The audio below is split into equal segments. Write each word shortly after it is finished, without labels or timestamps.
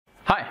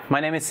my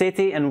name is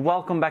Seti and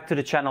welcome back to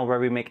the channel where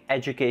we make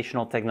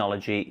educational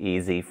technology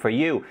easy for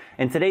you.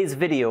 In today's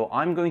video,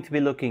 I'm going to be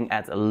looking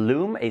at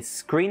Loom, a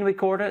screen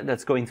recorder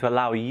that's going to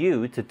allow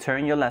you to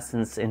turn your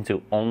lessons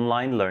into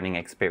online learning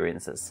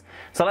experiences.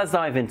 So let's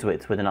dive into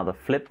it with another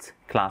flipped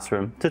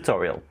classroom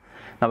tutorial.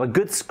 Now, a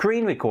good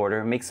screen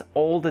recorder makes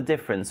all the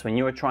difference when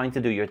you are trying to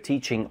do your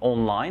teaching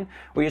online,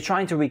 or you're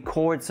trying to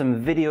record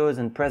some videos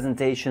and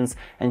presentations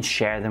and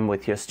share them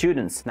with your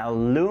students. Now,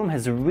 Loom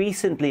has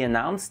recently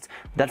announced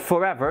that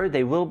forever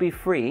they will be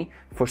free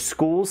for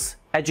schools,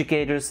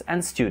 educators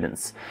and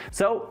students.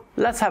 So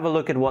let's have a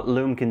look at what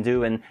Loom can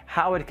do and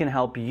how it can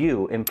help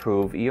you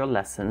improve your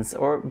lessons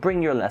or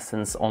bring your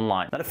lessons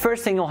online. Now, the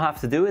first thing you'll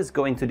have to do is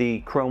go into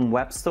the Chrome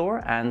Web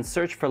Store and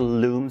search for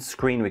Loom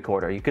Screen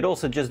Recorder. You could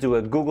also just do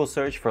a Google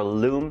search for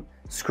Loom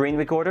Screen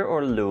Recorder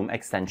or Loom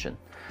extension.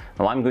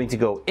 Now I'm going to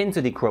go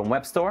into the Chrome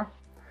Web Store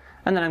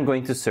and then I'm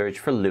going to search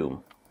for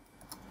Loom.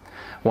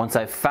 Once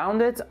I've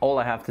found it, all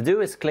I have to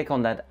do is click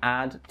on that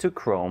Add to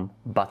Chrome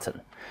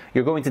button.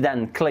 You're going to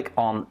then click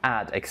on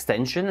Add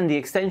Extension and the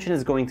extension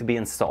is going to be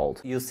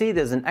installed. You'll see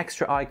there's an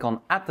extra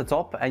icon at the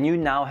top and you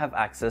now have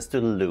access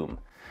to Loom.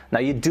 Now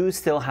you do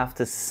still have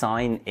to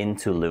sign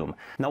into Loom.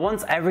 Now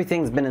once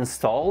everything's been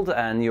installed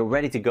and you're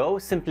ready to go,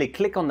 simply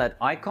click on that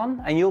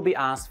icon and you'll be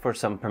asked for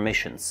some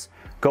permissions.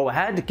 Go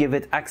ahead, give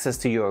it access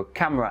to your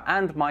camera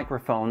and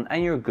microphone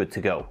and you're good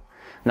to go.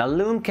 Now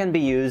Loom can be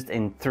used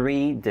in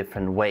 3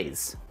 different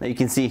ways. Now you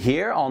can see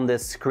here on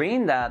this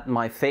screen that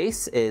my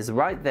face is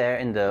right there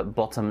in the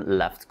bottom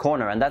left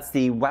corner, and that's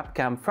the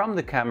webcam from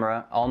the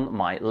camera on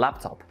my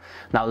laptop.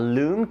 Now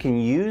Loom can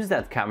use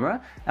that camera,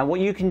 and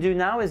what you can do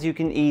now is you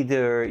can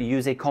either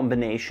use a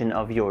combination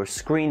of your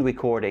screen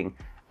recording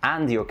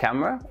and your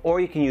camera,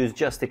 or you can use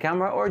just the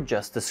camera or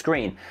just the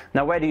screen.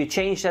 Now where do you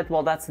change that?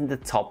 Well, that's in the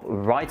top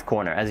right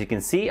corner. As you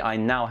can see, I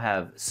now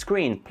have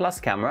screen plus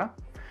camera.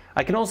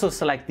 I can also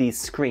select the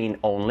screen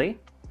only,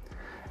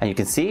 and you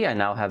can see I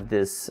now have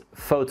this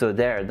photo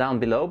there down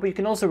below, but you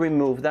can also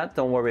remove that,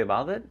 don't worry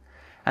about it.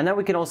 And then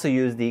we can also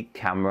use the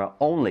camera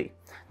only.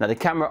 Now the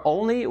camera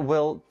only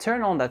will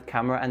turn on that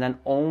camera and then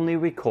only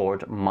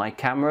record my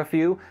camera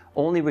view,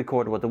 only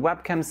record what the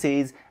webcam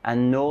sees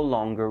and no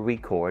longer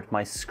record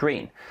my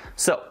screen.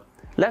 So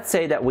let's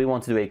say that we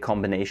want to do a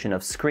combination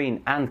of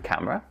screen and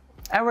camera,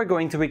 and we're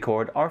going to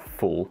record our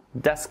full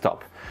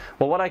desktop.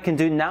 Well, what I can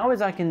do now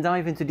is I can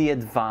dive into the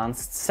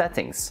advanced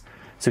settings.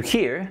 So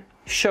here,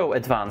 show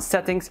advanced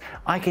settings,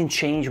 I can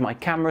change my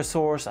camera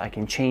source, I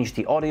can change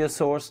the audio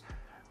source,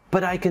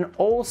 but I can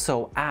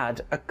also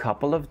add a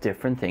couple of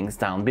different things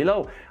down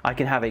below. I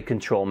can have a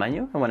control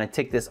menu, and when I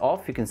take this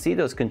off, you can see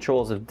those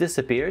controls have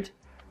disappeared.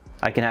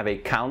 I can have a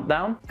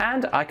countdown,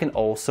 and I can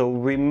also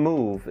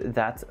remove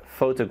that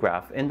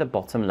photograph in the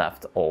bottom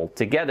left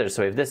altogether.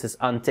 So if this is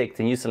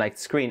unticked and you select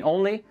screen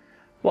only,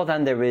 well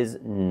then there is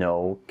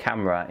no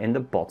camera in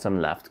the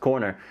bottom left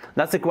corner.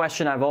 That's a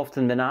question I've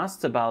often been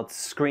asked about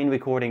screen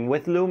recording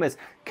with Loom is,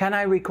 can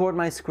I record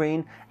my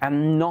screen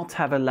and not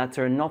have a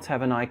letter, not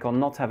have an icon,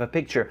 not have a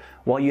picture?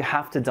 Well, you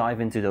have to dive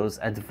into those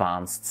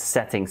advanced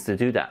settings to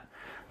do that.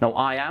 Now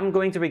I am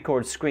going to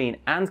record screen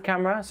and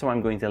camera, so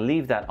I'm going to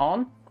leave that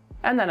on.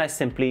 And then I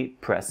simply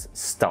press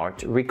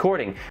start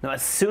recording. Now,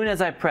 as soon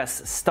as I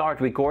press start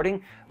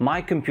recording,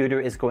 my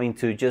computer is going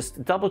to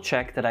just double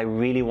check that I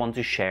really want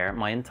to share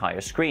my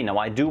entire screen. Now,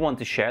 I do want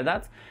to share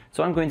that,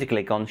 so I'm going to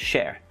click on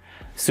share.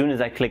 As soon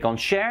as I click on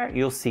share,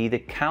 you'll see the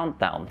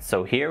countdown.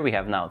 So here we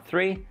have now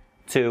 3,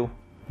 2,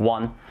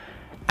 1.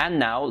 And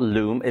now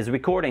Loom is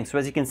recording. So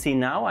as you can see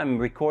now, I'm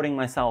recording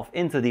myself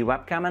into the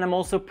webcam and I'm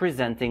also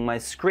presenting my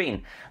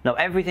screen. Now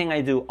everything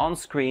I do on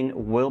screen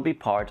will be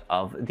part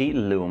of the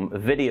Loom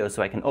video.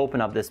 So I can open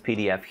up this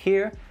PDF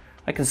here,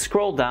 I can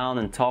scroll down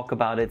and talk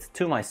about it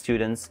to my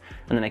students,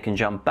 and then I can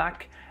jump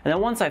back. And then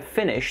once I've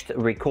finished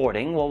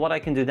recording, well, what I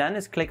can do then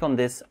is click on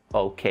this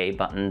OK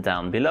button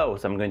down below.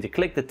 So I'm going to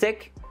click the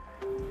tick,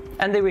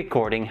 and the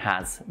recording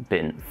has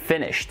been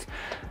finished.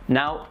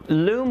 Now,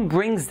 Loom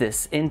brings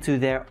this into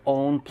their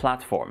own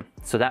platform.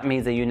 So that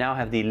means that you now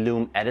have the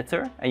Loom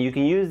editor, and you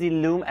can use the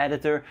Loom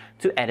editor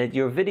to edit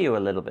your video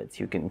a little bit.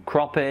 You can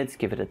crop it,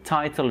 give it a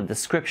title, a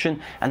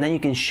description, and then you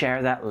can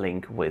share that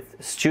link with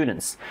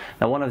students.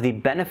 Now, one of the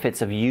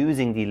benefits of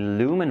using the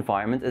Loom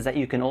environment is that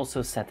you can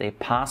also set a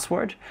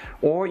password,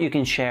 or you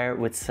can share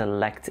with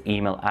select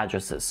email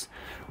addresses.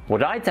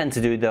 What I tend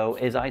to do though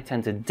is I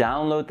tend to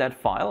download that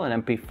file,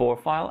 an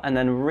MP4 file, and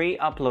then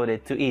re-upload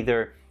it to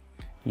either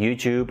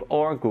YouTube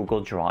or Google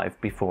Drive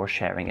before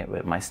sharing it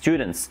with my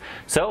students.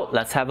 So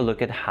let's have a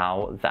look at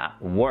how that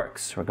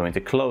works. We're going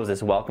to close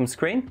this welcome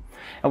screen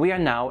and we are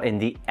now in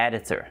the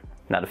editor.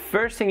 Now the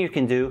first thing you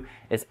can do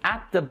is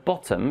at the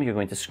bottom, you're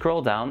going to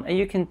scroll down and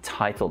you can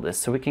title this.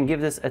 So we can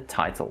give this a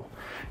title.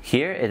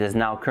 Here it is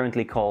now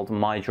currently called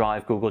My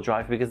Drive, Google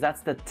Drive, because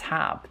that's the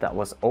tab that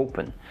was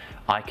open.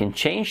 I can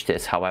change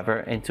this,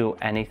 however, into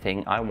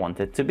anything I want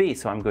it to be.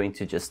 So I'm going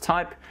to just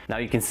type. Now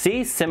you can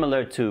see,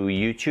 similar to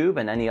YouTube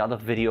and any other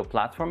video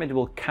platform, it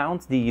will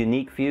count the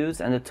unique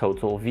views and the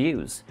total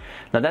views.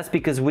 Now that's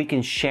because we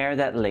can share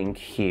that link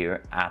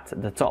here at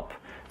the top.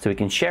 So we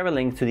can share a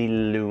link to the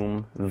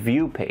Loom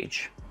view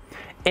page.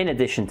 In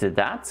addition to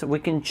that, we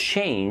can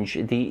change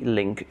the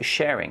link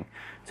sharing.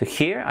 So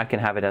here I can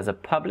have it as a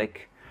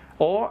public,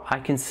 or I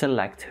can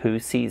select who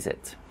sees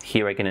it.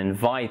 Here I can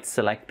invite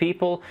select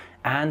people,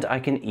 and I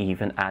can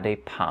even add a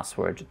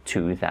password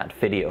to that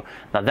video.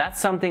 Now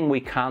that's something we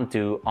can't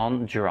do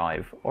on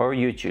Drive or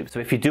YouTube. So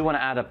if you do want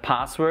to add a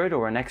password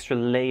or an extra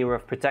layer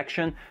of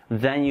protection,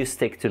 then you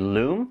stick to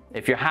Loom.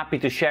 If you're happy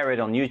to share it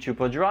on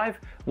YouTube or Drive,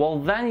 well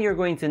then you're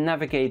going to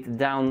navigate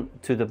down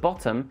to the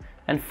bottom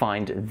and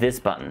find this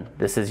button.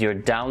 This is your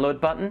download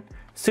button.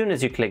 As soon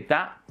as you click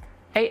that,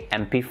 a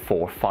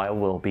MP4 file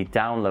will be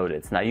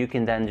downloaded. Now you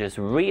can then just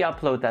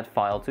re-upload that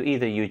file to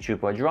either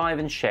YouTube or Drive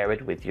and share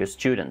it with your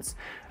students.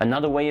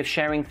 Another way of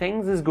sharing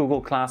things is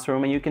Google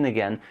Classroom, and you can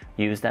again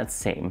use that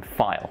same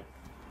file.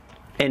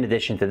 In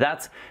addition to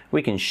that,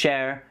 we can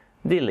share,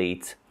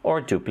 delete, or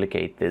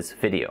duplicate this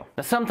video.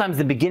 Now, sometimes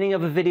the beginning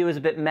of a video is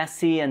a bit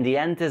messy and the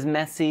end is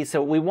messy,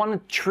 so we want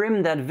to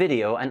trim that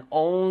video and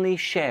only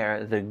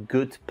share the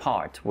good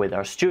part with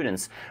our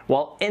students.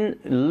 While in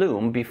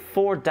Loom,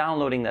 before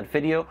downloading that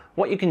video,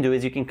 what you can do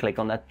is you can click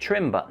on that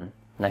trim button.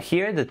 Now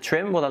here, the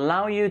trim will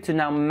allow you to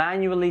now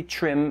manually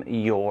trim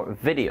your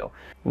video.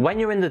 When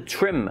you're in the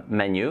trim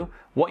menu,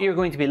 what you're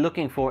going to be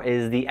looking for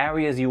is the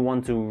areas you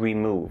want to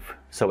remove.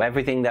 So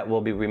everything that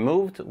will be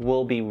removed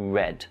will be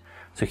red.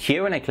 So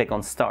here when I click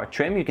on Start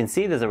Trim, you can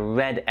see there's a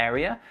red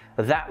area.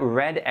 That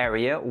red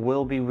area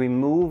will be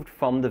removed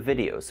from the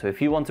video. So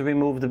if you want to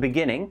remove the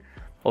beginning,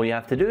 all you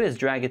have to do is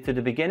drag it to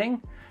the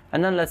beginning,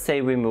 and then let's say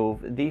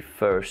remove the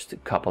first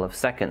couple of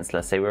seconds.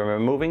 Let's say we're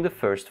removing the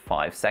first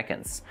 5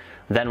 seconds.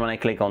 Then when I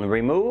click on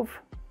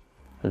Remove,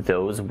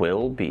 those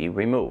will be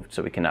removed.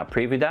 So we can now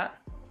preview that,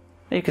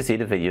 and you can see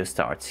the video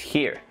starts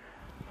here.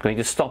 I'm going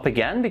to stop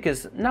again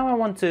because now I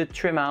want to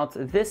trim out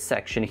this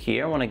section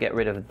here. I want to get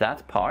rid of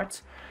that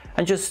part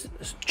and just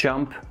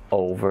jump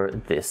over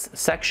this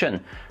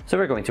section. So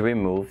we're going to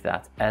remove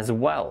that as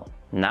well.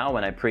 Now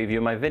when I preview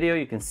my video,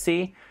 you can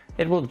see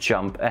it will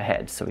jump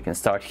ahead. So we can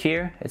start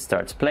here, it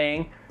starts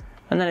playing,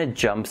 and then it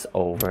jumps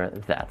over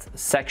that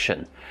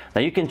section.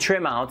 Now you can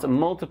trim out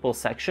multiple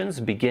sections,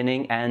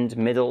 beginning and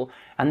middle,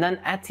 and then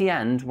at the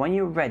end, when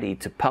you're ready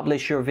to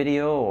publish your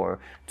video or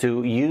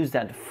to use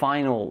that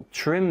final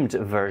trimmed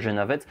version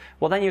of it,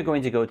 well then you're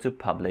going to go to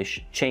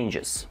Publish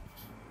Changes.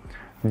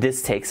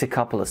 This takes a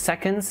couple of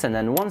seconds, and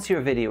then once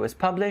your video is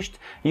published,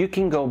 you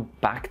can go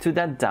back to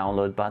that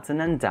download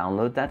button and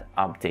download that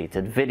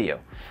updated video.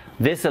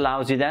 This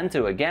allows you then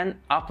to again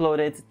upload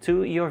it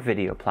to your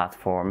video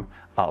platform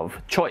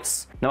of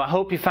choice. Now I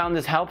hope you found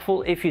this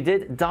helpful. If you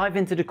did, dive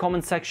into the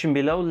comment section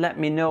below. Let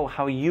me know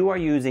how you are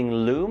using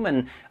Loom,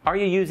 and are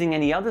you using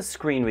any other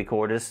screen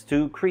recorders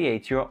to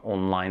create your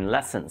online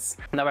lessons.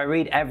 Now I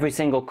read every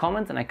single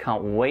comment and I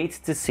can't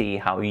wait to see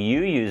how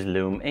you use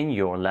Loom in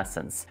your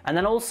lessons. And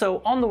then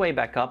also on the way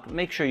back up,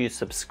 make sure you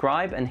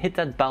subscribe and hit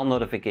that bell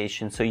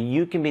notification so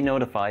you can be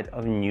notified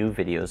of new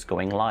videos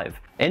going live.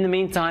 In the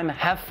meantime,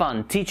 have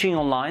fun teaching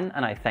online,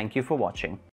 and I thank you for watching.